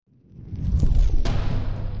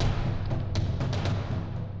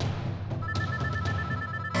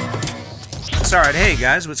That's all right. Hey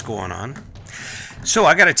guys, what's going on? So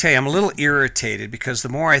I got to tell you, I'm a little irritated because the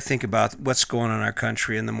more I think about what's going on in our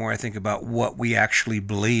country and the more I think about what we actually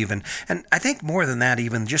believe, and I think more than that,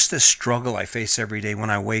 even just this struggle I face every day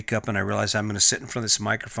when I wake up and I realize I'm going to sit in front of this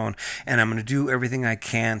microphone and I'm going to do everything I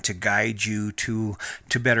can to guide you to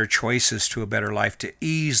better choices, to a better life, to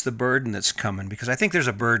ease the burden that's coming, because I think there's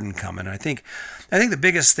a burden coming. I think the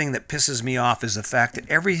biggest thing that pisses me off is the fact that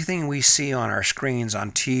everything we see on our screens,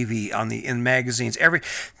 on TV, in magazines,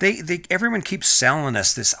 everyone keeps selling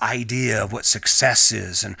us this idea of what success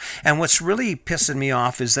is, and what's really pissing me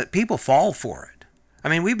off is that people fall for it. I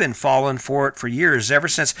mean, we've been falling for it for years, ever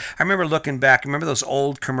since. I remember looking back. Remember those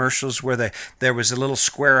old commercials where there was a little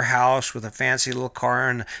square house with a fancy little car,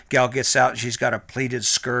 and the gal gets out and she's got a pleated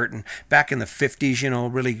skirt, and back in the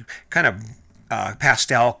 50s, really kind of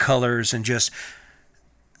pastel colors, and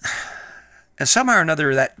somehow or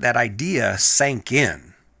another that idea sank in.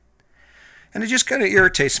 And it just kind of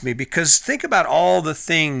irritates me, because think about all the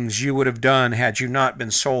things you would have done had you not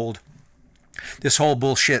been sold this whole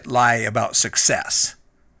bullshit lie about success.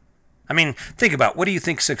 I mean, think about, what do you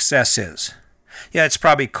think success is? Yeah, it's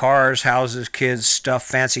probably cars, houses, kids, stuff,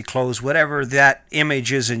 fancy clothes, whatever that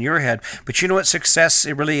image is in your head. But you know what success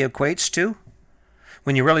it really equates to?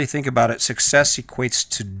 When you really think about it, success equates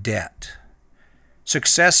to debt.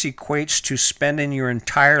 Success equates to spending your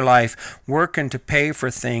entire life working to pay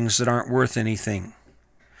for things that aren't worth anything.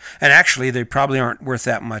 And actually, they probably aren't worth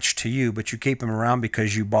that much to you, but you keep them around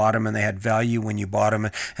because you bought them and they had value when you bought them,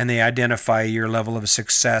 and they identify your level of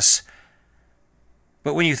success.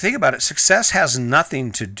 But when you think about it, success has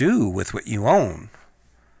nothing to do with what you own,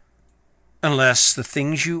 unless the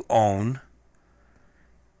things you own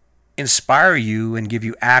inspire you and give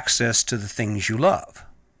you access to the things you love.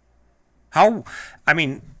 I'm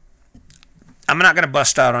not going to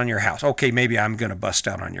bust out on your house. Okay, maybe I'm going to bust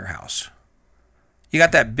out on your house. You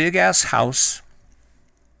got that big ass house.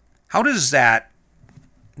 How does that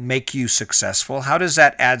make you successful? How does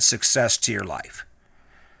that add success to your life?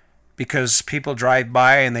 Because people drive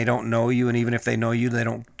by and they don't know you, and even if they know you, they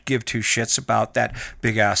don't give two shits about that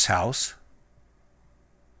big ass house.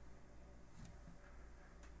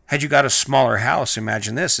 Had you got a smaller house,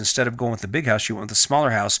 imagine this, instead of going with the big house, you went with the smaller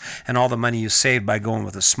house, and all the money you saved by going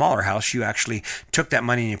with a smaller house, you actually took that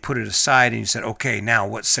money and you put it aside and you said, okay, now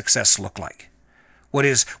what's success look like? What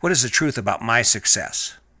is the truth about my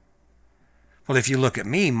success? Well, if you look at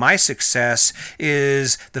me, my success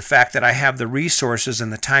is the fact that I have the resources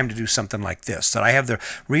and the time to do something like this, that I have the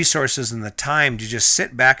resources and the time to just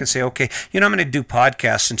sit back and say, okay, I'm going to do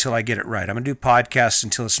podcasts until I get it right. I'm going to do podcasts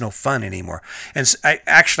until it's no fun anymore. And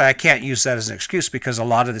I can't use that as an excuse, because a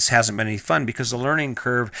lot of this hasn't been any fun, because the learning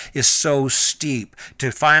curve is so steep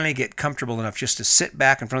to finally get comfortable enough just to sit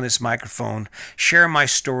back in front of this microphone, share my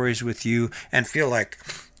stories with you, and feel like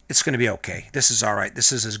it's going to be okay. This is all right.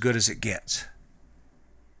 This is as good as it gets.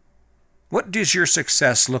 What does your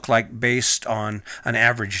success look like based on an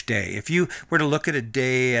average day? If you were to look at a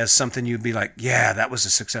day as something you'd be like, yeah, that was a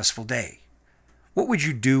successful day, what would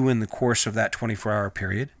you do in the course of that 24-hour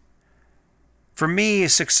period? For me,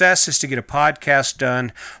 success is to get a podcast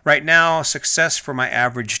done. Right now, success for my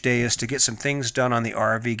average day is to get some things done on the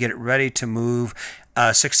RV, get it ready to move.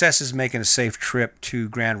 Success is making a safe trip to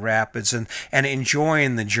Grand Rapids, and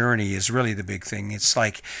enjoying the journey is really the big thing. It's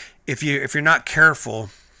like if you're not careful,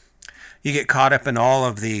 you get caught up in all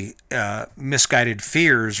of the misguided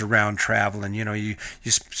fears around traveling. You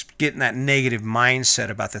just get in that negative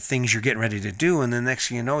mindset about the things you're getting ready to do, and the next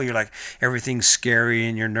thing you know, you're like, everything's scary,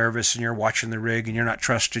 and you're nervous, and you're watching the rig, and you're not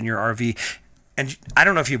trusting your RV. And I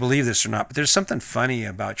don't know if you believe this or not, but there's something funny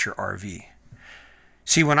about your RV.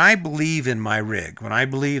 See, when I believe in my rig, when I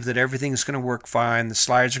believe that everything's going to work fine, the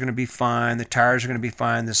slides are going to be fine, the tires are going to be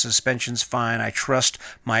fine, the suspension's fine, I trust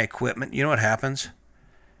my equipment, you know what happens?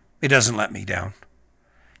 It doesn't let me down.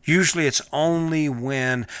 Usually it's only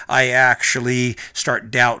when I actually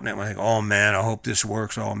start doubting it, when I think, oh man, I hope this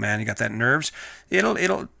works. Oh man, you got that nerves.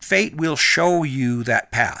 Fate will show you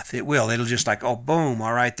that path. It will. It'll just like, oh boom,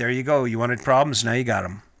 all right, there you go. You wanted problems, now you got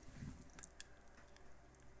them.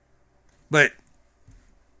 But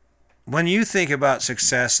when you think about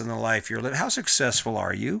success in the life you're living, how successful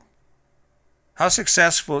are you? How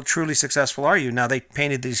truly successful are you? Now, they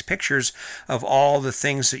painted these pictures of all the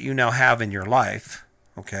things that you now have in your life,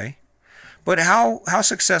 okay? But how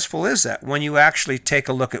successful is that when you actually take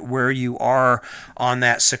a look at where you are on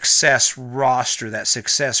that success roster, that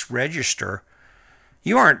success register?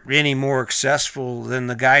 You aren't any more successful than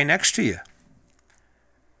the guy next to you.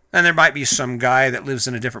 And there might be some guy that lives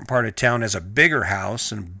in a different part of town, has a bigger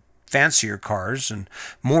house and fancier cars and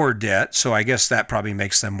more debt, so I guess that probably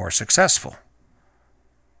makes them more successful.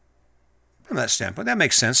 from that standpoint. That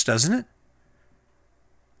makes sense, doesn't it?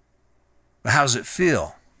 But how's it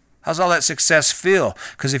feel? How's all that success feel?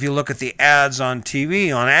 Because if you look at the ads on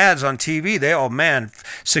TV, oh man,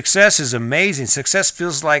 success is amazing. Success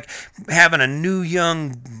feels like having a new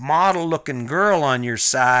young model looking girl on your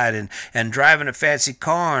side and driving a fancy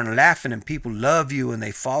car and laughing, and people love you and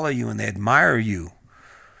they follow you and they admire you.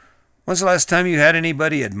 When's the last time you had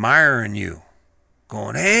anybody admiring you?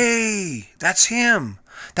 Going, hey, that's him.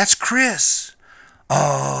 That's Chris.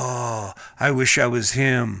 Oh, I wish I was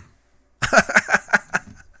him.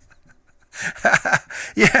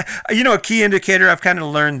 Yeah, a key indicator, I've kind of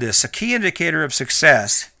learned this. A key indicator of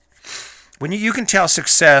success, when you can tell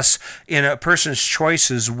success in a person's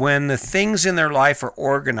choices when the things in their life are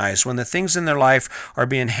organized, when the things in their life are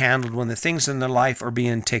being handled, when the things in their life are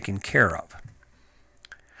being taken care of.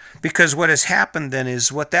 Because what has happened then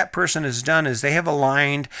is what that person has done is they have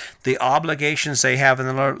aligned the obligations they have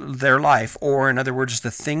in their life, or in other words,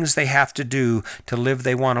 the things they have to do to live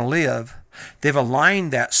they want to live. They've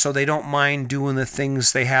aligned that so they don't mind doing the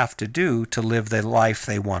things they have to do to live the life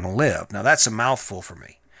they want to live. Now that's a mouthful for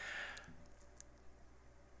me.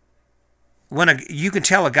 You can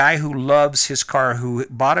tell a guy who loves his car, who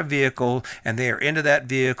bought a vehicle and they are into that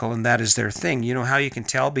vehicle and that is their thing. You know how you can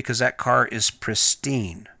tell? Because that car is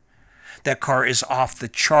pristine. That car is off the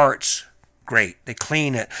charts great. They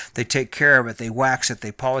clean it, they take care of it, they wax it,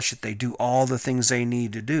 they polish it, they do all the things they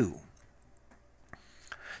need to do.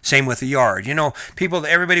 Same with the yard.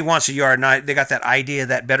 Everybody wants a yard. Now they got that idea,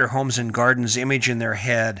 that Better Homes and Gardens image in their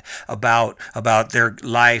head about their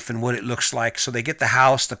life and what it looks like. So they get the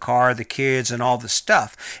house, the car, the kids, and all the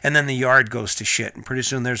stuff. And then the yard goes to shit. And pretty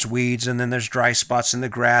soon there's weeds, and then there's dry spots in the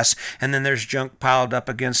grass, and then there's junk piled up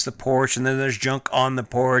against the porch, and then there's junk on the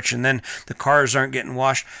porch, and then the cars aren't getting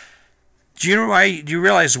washed. Do you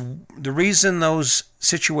realize the reason those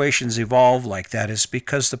situations evolve like that is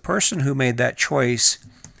because the person who made that choice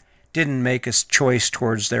didn't make a choice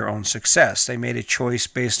towards their own success. They made a choice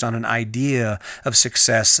based on an idea of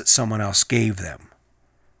success that someone else gave them.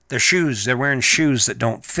 They're wearing shoes that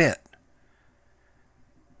don't fit.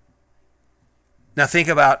 Now think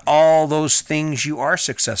about all those things you are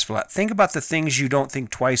successful at. Think about the things you don't think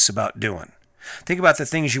twice about doing. Think about the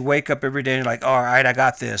things you wake up every day and you're like, all right, I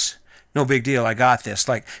got this. No big deal, I got this.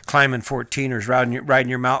 Like climbing 14ers, riding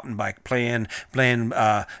your mountain bike, playing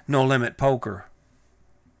no limit poker.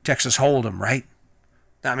 Texas Hold'em, right?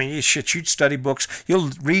 I mean, you'd study books. You'll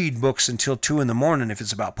read books until 2 a.m. if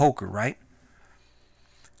it's about poker, right?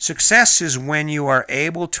 Success is when you are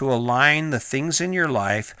able to align the things in your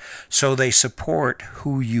life so they support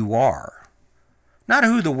who you are. Not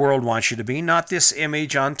who the world wants you to be, not this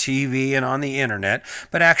image on TV and on the internet,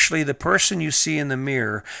 but actually the person you see in the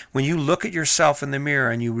mirror. When you look at yourself in the mirror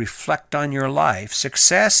and you reflect on your life,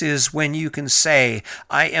 success is when you can say,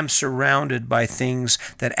 I am surrounded by things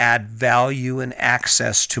that add value and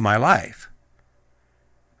access to my life.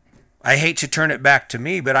 I hate to turn it back to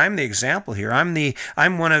me, but I'm the example here.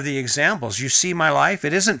 I'm one of the examples. You see my life,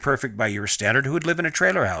 it isn't perfect by your standard. Who would live in a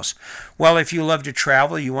trailer house? Well, if you love to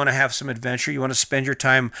travel, you want to have some adventure, you want to spend your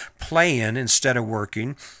time playing instead of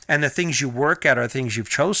working, and the things you work at are things you've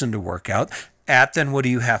chosen to work at, then what do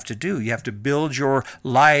you have to do? You have to build your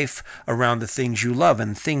life around the things you love,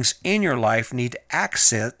 and things in your life need to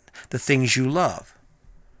accent the things you love.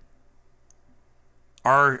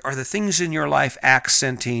 Are the things in your life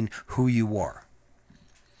accenting who you are?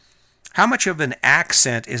 How much of an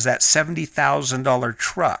accent is that $70,000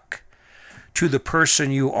 truck to the person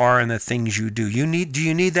you are and the things you do? Do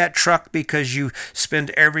you need that truck because you spend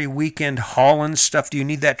every weekend hauling stuff? Do you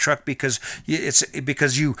need that truck because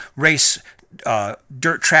you race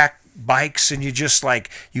dirt track bikes and you just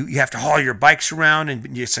you have to haul your bikes around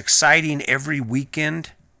and it's exciting every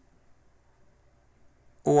weekend?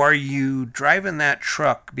 Or are you driving that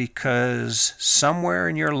truck because somewhere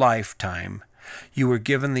in your lifetime you were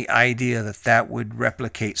given the idea that would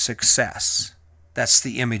replicate success? That's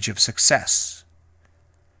the image of success.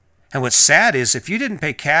 And what's sad is if you didn't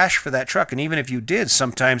pay cash for that truck, and even if you did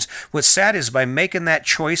sometimes, what's sad is by making that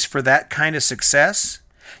choice for that kind of success,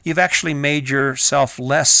 you've actually made yourself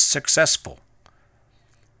less successful.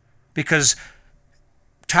 Because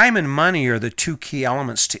time and money are the two key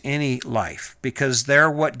elements to any life because they're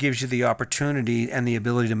what gives you the opportunity and the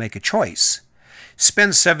ability to make a choice.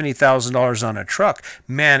 Spend $70,000 on a truck,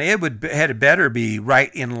 man, it better be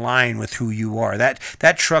right in line with who you are.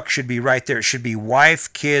 That truck should be right there. It should be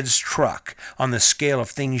wife, kids, truck on the scale of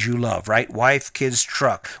things you love, right? Wife, kids,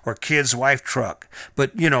 truck, or kids, wife, truck.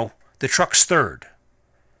 But, the truck's third.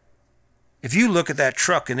 If you look at that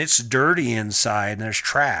truck and it's dirty inside and there's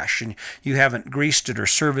trash and you haven't greased it or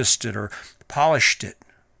serviced it or polished it,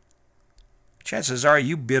 chances are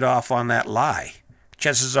you bit off on that lie.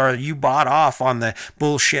 Chances are you bought off on the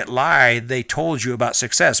bullshit lie they told you about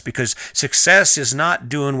success, because success is not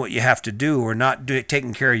doing what you have to do or not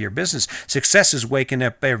taking care of your business. Success is waking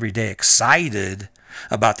up every day excited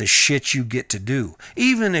about the shit you get to do,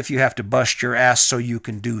 even if you have to bust your ass so you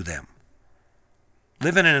can do them.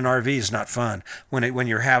 Living in an RV is not fun when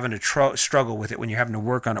you're having to struggle with it, when you're having to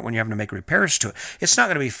work on it, when you're having to make repairs to it. It's not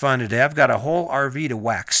going to be fun today. I've got a whole RV to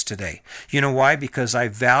wax today. You know why? Because I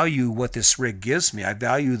value what this rig gives me. I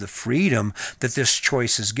value the freedom that this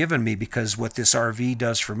choice has given me, because what this RV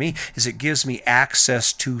does for me is it gives me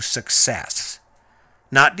access to success.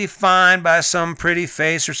 Not defined by some pretty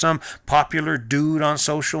face or some popular dude on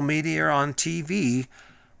social media or on TV,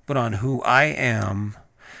 but on who I am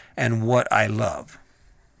and what I love.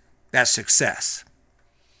 That's success.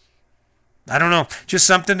 I don't know, just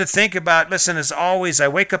something to think about. Listen, as always, I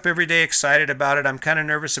wake up every day excited about it. I'm kind of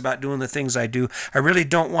nervous about doing the things I do. I really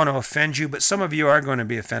don't want to offend you, but some of you are going to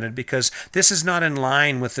be offended because this is not in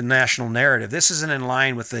line with the national narrative. This isn't in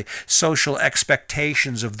line with the social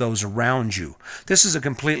expectations of those around you. This is a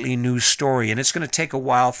completely new story, and it's going to take a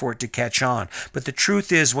while for it to catch on. But the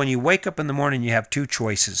truth is, when you wake up in the morning, you have two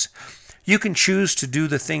choices. You can choose to do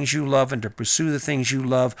the things you love and to pursue the things you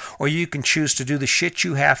love, or you can choose to do the shit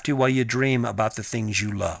you have to while you dream about the things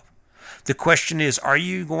you love. The question is, are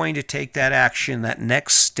you going to take that action, that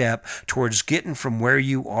next step towards getting from where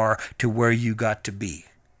you are to where you got to be,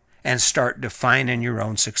 and start defining your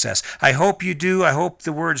own success? I hope you do. I hope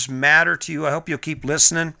the words matter to you. I hope you'll keep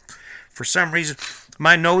listening. For some reason,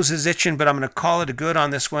 my nose is itching, but I'm going to call it a good on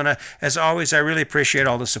this one. As always, I really appreciate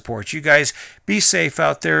all the support. You guys, be safe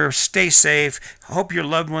out there. Stay safe. Hope your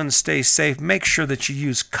loved ones stay safe. Make sure that you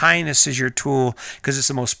use kindness as your tool, because it's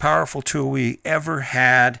the most powerful tool we ever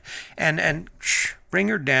had. And bring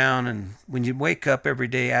her down. And when you wake up every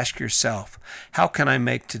day, ask yourself, how can I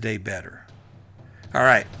make today better? All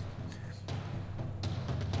right.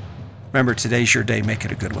 Remember, today's your day. Make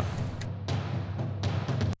it a good one.